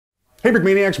Hey Brick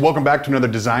Maniacs, welcome back to another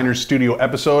Designer Studio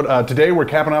episode. Today we're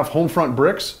capping off Homefront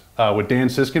Bricks with Dan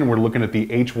Siskin. We're looking at the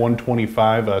H125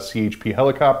 CHP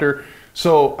helicopter.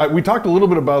 So we talked a little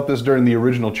bit about this during the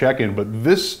original check-in, but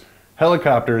this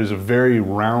helicopter is a very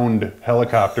round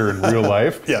helicopter in real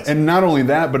life. Yes. And not only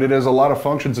that, but it has a lot of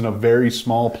functions in a very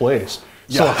small place.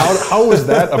 So Yeah. how was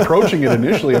that approaching it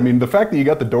initially? I mean, the fact that you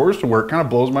got the doors to work kind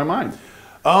of blows my mind.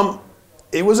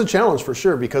 It was a challenge for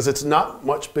sure because it's not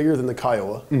much bigger than the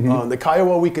Kiowa. The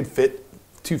Kiowa we could fit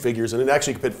 2 figures, and it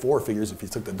actually could fit 4 figures if you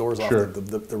took the doors off, Sure.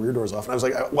 the rear doors off. And I was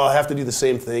like, well, I have to do the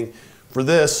same thing for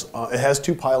this. It has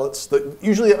 2 pilots.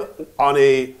 Usually on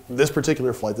this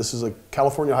particular flight, this is a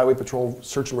California Highway Patrol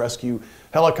search and rescue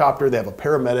helicopter. They have a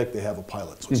paramedic, they have a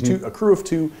pilot. So it's a crew of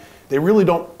 2. They really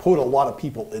don't put a lot of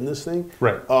people in this thing.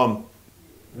 Right.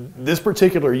 This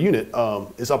particular unit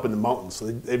is up in the mountains, so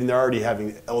they're already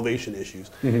having elevation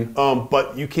issues.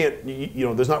 But you can't, you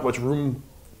know, there's not much room,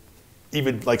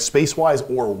 even like space-wise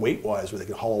or weight-wise, where they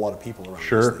can haul a lot of people around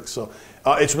Sure. this thing. So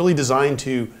it's really designed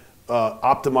to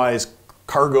optimize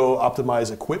cargo,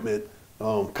 optimize equipment,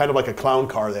 kind of like a clown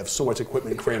car. They have so much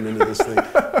equipment crammed into this thing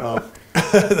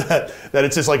that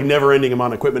it's just like never-ending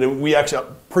amount of equipment. And we actually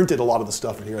printed a lot of the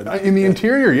stuff in here. In the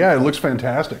interior, yeah, it looks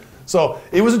fantastic. So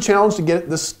it was a challenge to get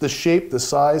the shape, the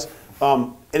size,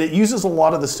 and it uses a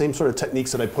lot of the same sort of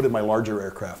techniques that I put in my larger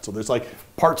aircraft. So there's like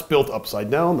parts built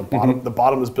upside down. The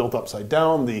bottom is built upside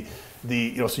down. You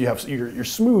know, so you're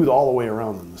smooth all the way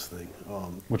around in this thing,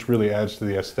 which really adds to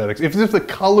the aesthetics. If the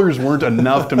colors weren't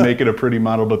enough to make it a pretty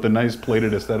model, but the nice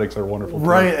plated aesthetics are wonderful.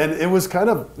 Right, and it was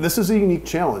this is a unique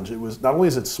challenge. It was not only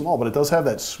is it small, but it does have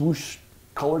that swoosh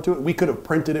color to it. We could have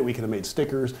printed it. We could have made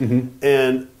stickers,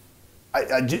 and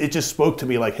it just spoke to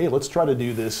me like, hey, let's try to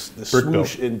do this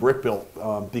swoosh in brick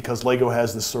built because Lego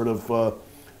has this sort of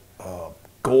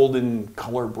golden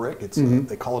color brick. It's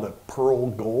they call it a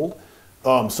pearl gold.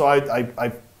 So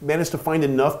I managed to find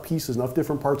enough pieces, enough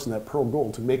different parts in that pearl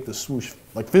gold to make the swoosh,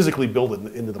 like physically build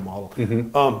it into the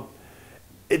model.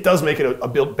 It does make it a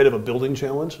bit of a building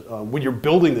challenge. When you're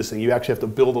building this thing, you actually have to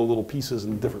build the little pieces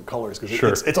in different colors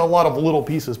because it's a lot of little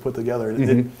pieces put together.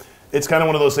 And it's kind of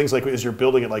one of those things like as you're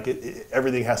building it, like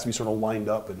everything has to be sort of lined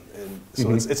up, and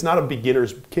so it's not a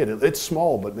beginner's kit. It's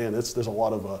small, but man, there's a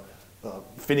lot of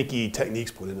finicky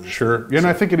techniques put into this. Sure, yeah, and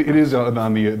I think it is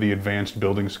on the advanced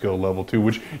building skill level too,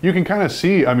 which you can kind of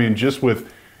see. I mean, just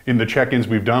in the check-ins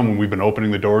we've done when we've been opening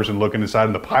the doors and looking inside,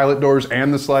 and the pilot doors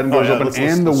and the sliding doors open,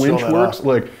 and the winch works,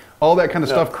 like all that kind of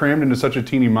stuff crammed into such a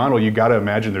teeny model. You got to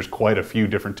imagine there's quite a few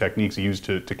different techniques used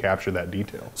to capture that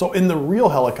detail. So in the real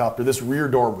helicopter, this rear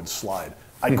door would slide.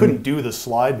 I couldn't do the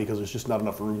slide because there's just not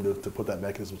enough room to put that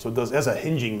mechanism. So it has a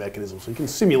hinging mechanism, so you can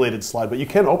simulate it slide, but you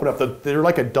can open up. They're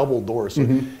like a double door, so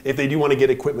if they do want to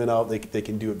get equipment out, they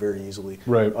can do it very easily.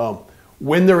 Right.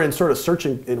 When they're in sort of search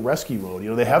and rescue mode, you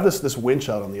know, they have this winch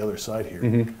out on the other side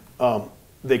here.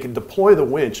 They can deploy the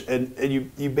winch, and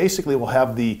you basically will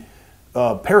have the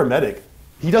paramedic.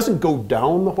 He doesn't go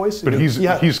down the hoist, but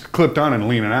he's clipped on and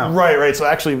leaning out. Right. So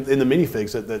actually, in the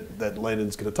minifigs that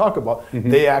Landon's going to talk about,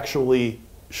 they actually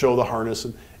show the harness,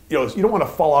 and you don't want to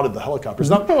fall out of the helicopter. It's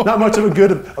not much of a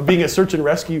good of being a search and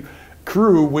rescue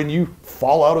crew when you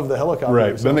fall out of the helicopter.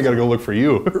 Right. Then they got to go look for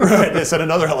you. Right. They send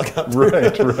another helicopter.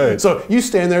 Right. So you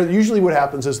stand there. Usually, what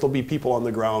happens is there'll be people on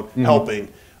the ground helping.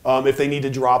 If they need to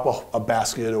drop a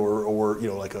basket or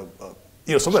like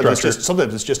sometimes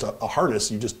it's just a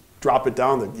harness. You just drop it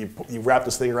down. You wrap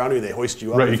this thing around you. They hoist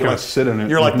you up. Right. You kind of sit in it.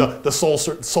 You're like the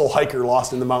soul hiker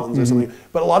lost in the mountains or something.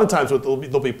 But a lot of times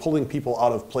they'll be pulling people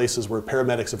out of places where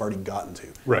paramedics have already gotten to.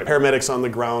 Right. Paramedics on the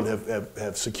ground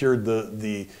have secured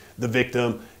the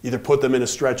victim, either put them in a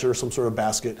stretcher or some sort of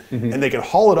basket, and they can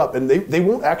haul it up. And they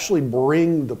won't actually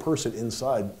bring the person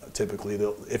inside. Typically,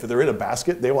 if they're in a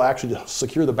basket, they will actually just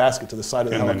secure the basket to the side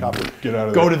of the helicopter. Get out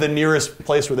of go there. to the nearest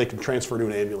place where they can transfer to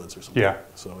an ambulance or something. Yeah.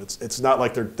 So it's not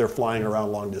like they're flying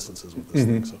around long distances with this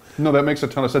thing. So. No, that makes a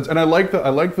ton of sense, and I like the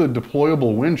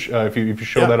deployable winch. If you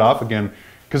show that off again,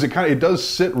 because it does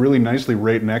sit really nicely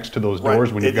right next to those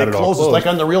doors when you've got it all closed. Like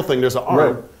on the real thing, there's an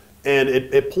arm, and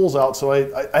it pulls out. So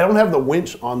I don't have the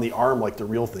winch on the arm like the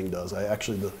real thing does.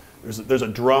 There's a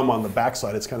drum on the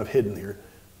backside. It's kind of hidden here.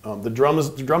 The drum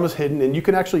is hidden, and you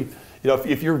can actually,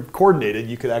 if you're coordinated,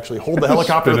 you could actually hold the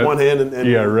helicopter with one hand and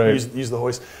use the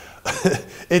hoist.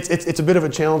 It's a bit of a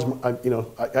challenge.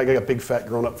 I got big fat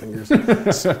grown up fingers,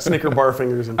 Snicker bar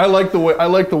fingers. I like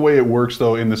the way it works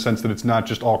though, in the sense that it's not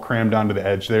just all crammed onto the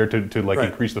edge there to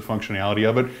increase the functionality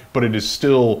of it, but it is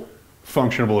still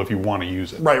functionable if you want to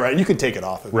use it. Right. And you can take it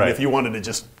off. Right. If you wanted to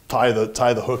just tie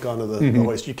the hook onto the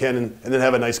hoist, you can, and then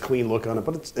have a nice clean look on it.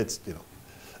 But it's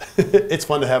it's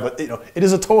fun to have a, it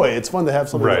is a toy. It's fun to have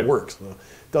something Right. that works.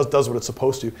 Does what it's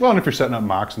supposed to. Well, and if you're setting up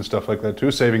mocks and stuff like that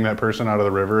too, saving that person out of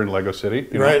the river in Lego City.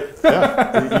 Right.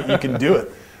 Yeah, you can do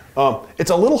it.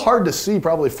 It's a little hard to see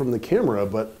probably from the camera,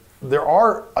 but there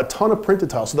are a ton of printed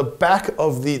tiles. So the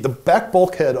back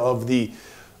bulkhead of the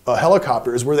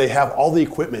helicopter is where they have all the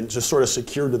equipment just sort of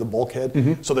secured to the bulkhead.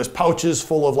 Mm-hmm. So there's pouches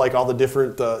full of like all the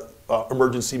different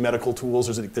emergency medical tools.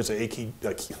 There's a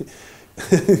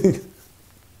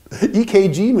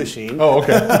EKG machine. Oh,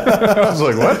 okay. I was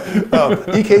like, what?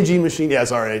 EKG machine. Yeah,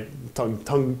 sorry.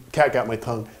 Cat got my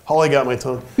tongue. Holly got my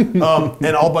tongue. And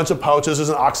all a bunch of pouches. There's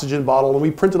an oxygen bottle, and we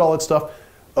printed all that stuff.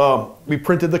 We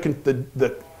printed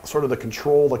the sort of the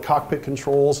control, the cockpit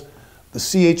controls. The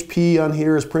CHP on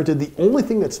here is printed. The only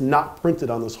thing that's not printed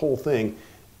on this whole thing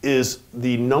is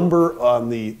the number on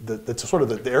the sort of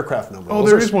the aircraft number. Oh,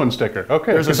 there is one sticker.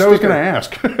 Okay, because I was going to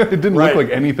ask. It didn't look like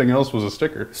anything else was a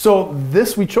sticker. So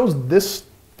we chose this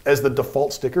as the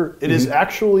default sticker. It is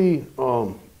actually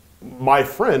my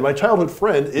childhood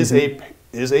friend is a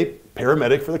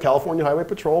paramedic for the California Highway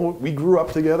Patrol. We grew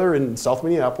up together in South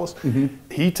Minneapolis.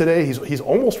 He's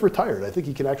almost retired. I think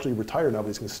he can actually retire now, but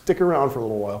he's going to stick around for a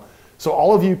little while. So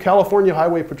all of you California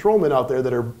Highway Patrolmen out there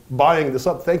that are buying this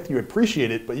up, thank you,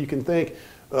 appreciate it, but you can thank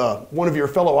one of your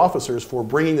fellow officers for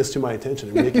bringing this to my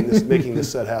attention and making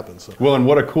this set happen. So. Well, and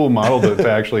what a cool model to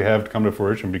actually have come to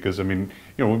fruition, because I mean,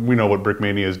 we know what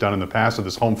Brickmania has done in the past. So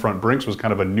this Homefront Brinks was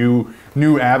kind of a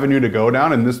new avenue to go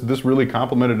down, and this really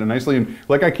complemented it nicely. And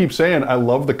like I keep saying, I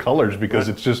love the colors because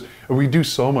it's just, we do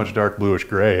so much dark bluish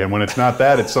gray, and when it's not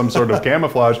that, it's some sort of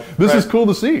camouflage. This is cool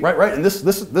to see. Right. And this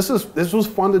was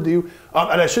fun to do.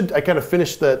 And I kind of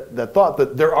finished that thought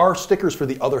that there are stickers for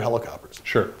the other helicopters.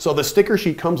 Sure. So the sticker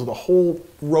sheet comes with a whole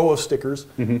row of stickers.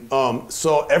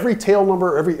 So every tail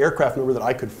number, every aircraft number that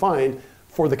I could find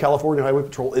for the California Highway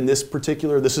Patrol in this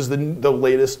particular, this is the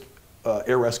latest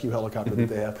air rescue helicopter that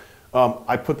they have.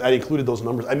 I included those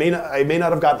numbers. I may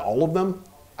not have gotten all of them.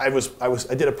 I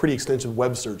did a pretty extensive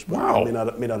web search, but I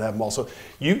may not have them all. So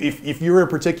if you're a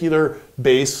particular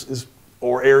base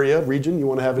or area, region, you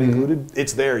want to have it included,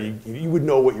 it's there. You would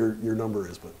know what your number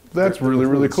is. But that's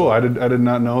really cool. I did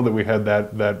not know that we had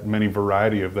that many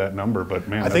variety of that number, but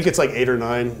man, I think it's like 8 or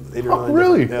 9.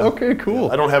 Really? Yeah. Okay, cool.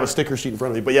 Yeah. I don't have a sticker sheet in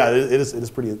front of me, but yeah, it is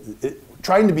pretty.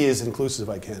 Trying to be as inclusive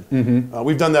as I can.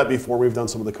 We've done that before. We've done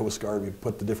some of the Coast Guard. We've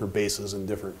put the different bases and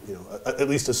different, at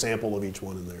least a sample of each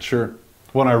one in there. Sure.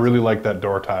 Well, and I really like that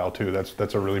door tile too.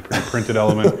 That's a really pretty printed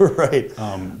element. Right.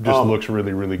 Just looks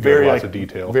really good. Lots of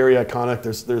detail. Very iconic.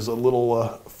 There's a little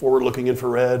forward-looking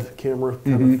infrared camera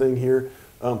kind of thing here.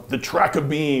 The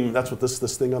track-a-beam. That's what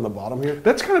this thing on the bottom here.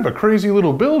 That's kind of a crazy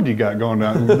little build you got going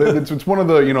on. It's one of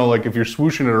the like if you're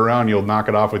swooshing it around, you'll knock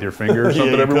it off with your finger or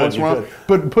something every once in a while.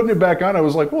 But putting it back on, I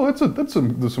was like, well, there's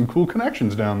some cool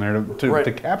connections down there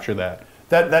to capture that.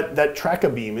 That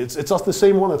track-a-beam, it's the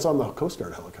same one that's on the Coast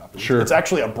Guard helicopter. Sure. It's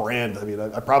actually a brand. I mean,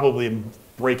 I probably am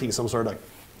breaking some sort of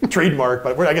trademark,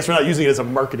 but I guess we're not using it as a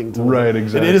marketing tool. Right,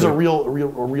 exactly. It is a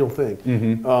real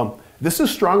thing. This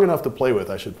is strong enough to play with,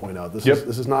 I should point out. This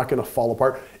is not going to fall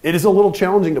apart. It is a little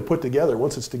challenging to put together.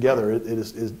 Once it's together, it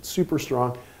is super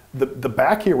strong. The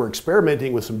back here, we're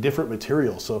experimenting with some different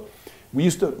materials. So we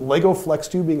used to, Lego flex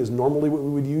tubing is normally what we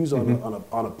would use on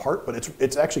a part, but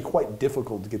it's actually quite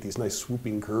difficult to get these nice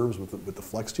swooping curves with the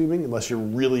flex tubing unless you're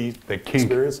really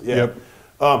experienced. Yeah.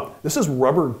 Yep. This is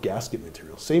rubber gasket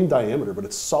material, same diameter, but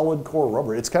it's solid core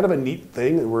rubber. It's kind of a neat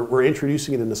thing, and we're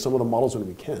introducing it into some of the models when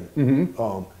we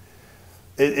can.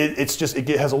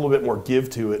 It has a little bit more give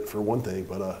to it for one thing,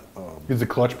 but is the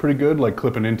clutch pretty good? Like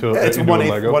clipping into it's into a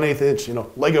Lego? 1/8 inch.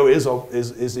 Lego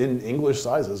is in English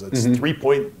sizes. It's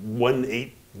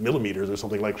 3.18 millimeters or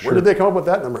something like. Where did they come up with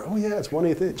that number? Oh yeah, it's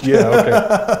 1/8 inch. Yeah.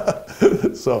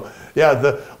 Okay. So yeah,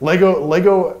 the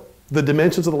Lego. The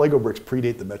dimensions of the Lego bricks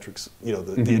predate the metrics.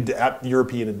 The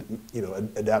European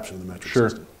adaptation of the metric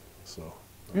system. So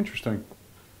interesting.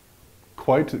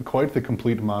 Quite the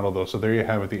complete model, though. So there you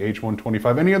have it, the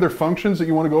H125. Any other functions that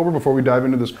you want to go over before we dive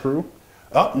into this crew?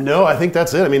 No, I think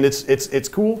that's it. I mean, it's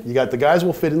cool. You got the guys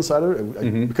will fit inside of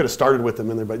it. We could have started with them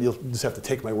in there, but you'll just have to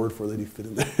take my word for it that he fit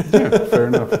in there. Yeah, fair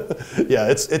enough. Yeah,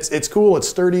 it's cool. It's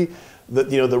sturdy.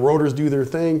 The rotors do their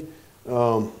thing.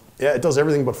 Yeah, it does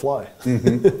everything but fly.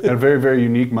 And a very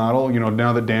unique model.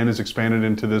 Now that Dan has expanded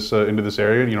into this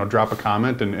area, drop a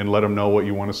comment and let him know what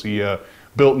you want to see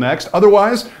built next.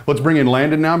 Otherwise, let's bring in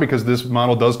Landon now, because this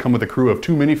model does come with a crew of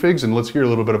 2 minifigs, and let's hear a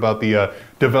little bit about the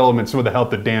development, some of the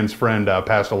help that Dan's friend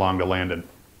passed along to Landon.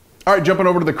 All right, jumping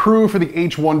over to the crew for the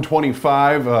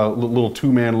H125, little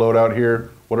 2-man loadout here.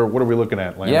 What are we looking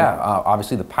at, Landon? Yeah,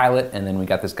 obviously the pilot, and then we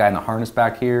got this guy in the harness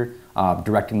back here.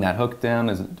 directing that hook down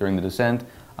during the descent.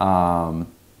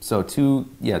 So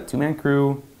two-man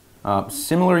crew,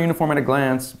 similar uniform at a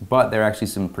glance, but there are actually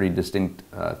some pretty distinct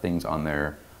things on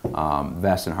their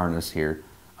vest and harness here.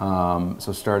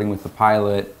 So starting with the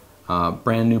pilot,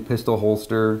 brand new pistol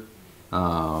holster,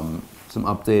 some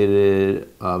updated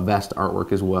vest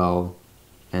artwork as well.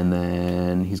 And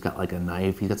then he's got like a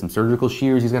knife, he's got some surgical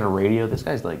shears, he's got a radio. This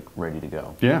guy's like ready to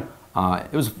go. Yeah.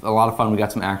 It was a lot of fun. We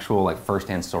got some actual like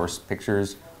first-hand source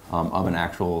pictures of an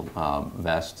actual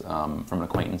vest from an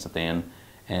acquaintance of Dan.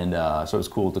 And so it was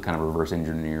cool to kind of reverse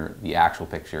engineer the actual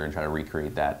picture and try to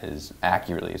recreate that as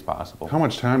accurately as possible. How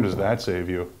much time does that save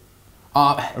you?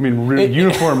 I mean,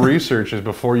 uniform research is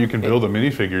before you can build a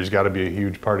minifigure has got to be a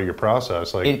huge part of your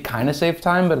process. Like, it kind of saves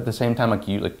time, but at the same time,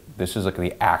 this is like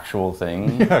the actual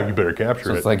thing. Yeah, you better capture it.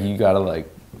 So it's like you got to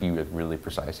like be really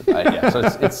precise about it. Yeah,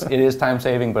 so it is time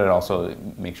saving, but it also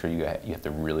makes sure you have to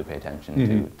really pay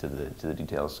attention to the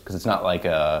details, because it's not like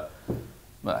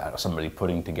somebody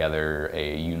putting together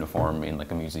a uniform in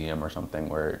like a museum or something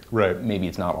where maybe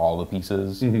it's not all the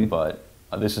pieces, but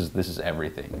this is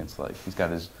everything. It's like he's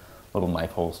got his little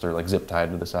knife holster like zip tied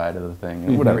to the side of the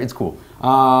thing, whatever. It's cool.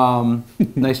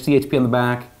 Nice CHP on the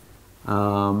back,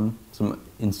 some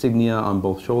insignia on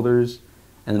both shoulders,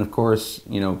 and then of course,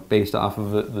 based off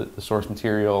of the source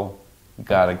material, you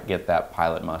gotta get that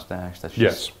pilot mustache. That's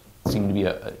just seemed to be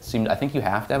I think you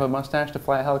have to have a mustache to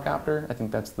fly a helicopter. I think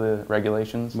that's the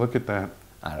regulations. Look at that.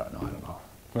 I don't know.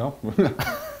 Well,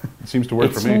 it seems to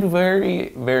work for me. It seemed very,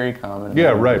 very common.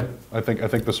 Yeah, right. I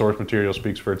think the source material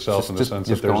speaks for itself in the sense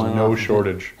that there's no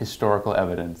shortage. Historical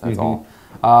evidence, that's all.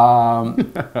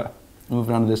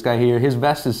 Moving on to this guy here. His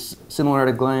vest is similar at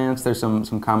a glance. There's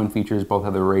some common features. Both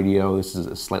have the radio. This is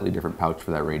a slightly different pouch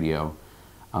for that radio.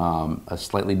 A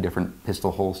slightly different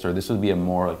pistol holster. This would be a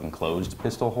more like enclosed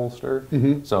pistol holster,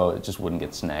 so it just wouldn't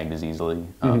get snagged as easily.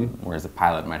 Whereas the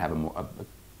pilot might have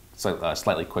a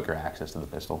slightly quicker access to the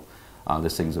pistol.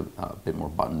 This thing's a bit more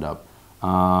buttoned up.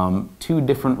 Two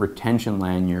different retention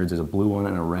lanyards. There's a blue one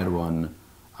and a red one.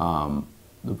 The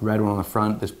red one on the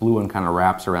front, this blue one kind of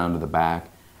wraps around to the back.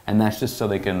 And that's just so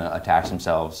they can attach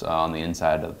themselves on the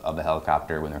inside of the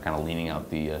helicopter when they're kind of leaning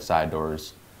out the side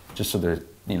doors, just so they're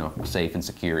safe and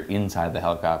secure inside the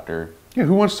helicopter. Yeah,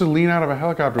 who wants to lean out of a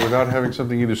helicopter without having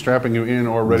something either strapping you in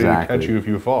or ready to catch you if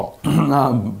you fall?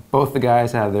 Both the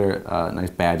guys have their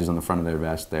nice badges on the front of their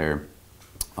vest there.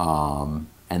 And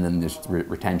then there's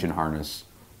retention harness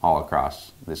all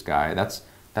across this guy. That's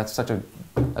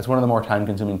one of the more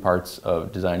time-consuming parts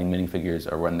of designing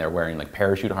minifigures, are when they're wearing like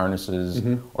parachute harnesses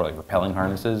or like rappelling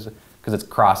harnesses, because it's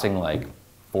crossing like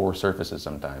 4 surfaces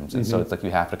sometimes, and so it's like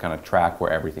you have to kind of track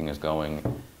where everything is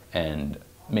going and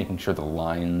making sure the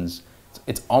lines.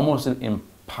 It's almost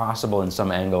impossible in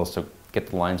some angles to get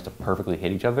the lines to perfectly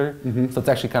hit each other. So it's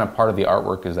actually kind of part of the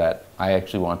artwork, is that I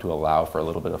actually want to allow for a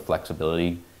little bit of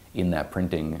flexibility in that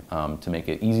printing, to make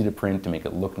it easy to print, to make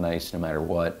it look nice no matter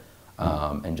what,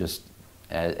 and just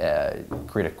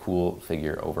create a cool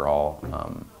figure overall,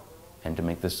 and to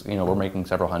make this, we're making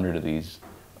several hundred of these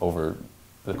over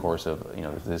the course of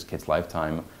this kid's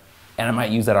lifetime, and I might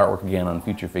use that artwork again on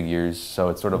future figures. So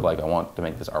it's sort of like I want to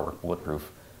make this artwork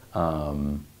bulletproof,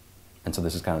 and so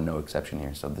this is kind of no exception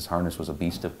here. So this harness was a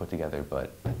beast to put together,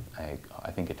 but I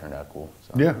think it turned out cool.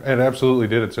 So. Yeah, it absolutely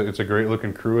did. It's a great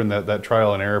looking crew, and that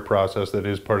trial and error process that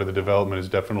is part of the development is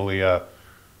definitely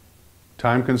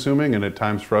time consuming and at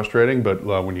times frustrating, but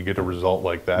when you get a result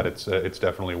like that, it's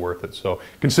definitely worth it. So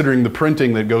considering the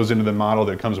printing that goes into the model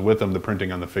that comes with them, the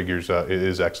printing on the figures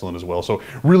is excellent as well. So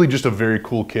really just a very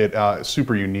cool kit,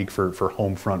 super unique for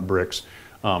home front bricks,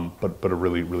 but a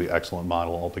really, really excellent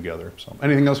model altogether. So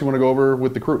anything else you want to go over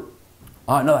with the crew?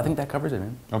 No, I think that covers it,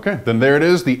 man. Okay, then there it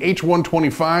is, the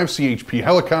H125 CHP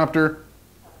helicopter.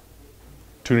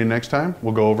 Tune in next time,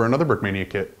 we'll go over another Brickmania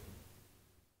kit.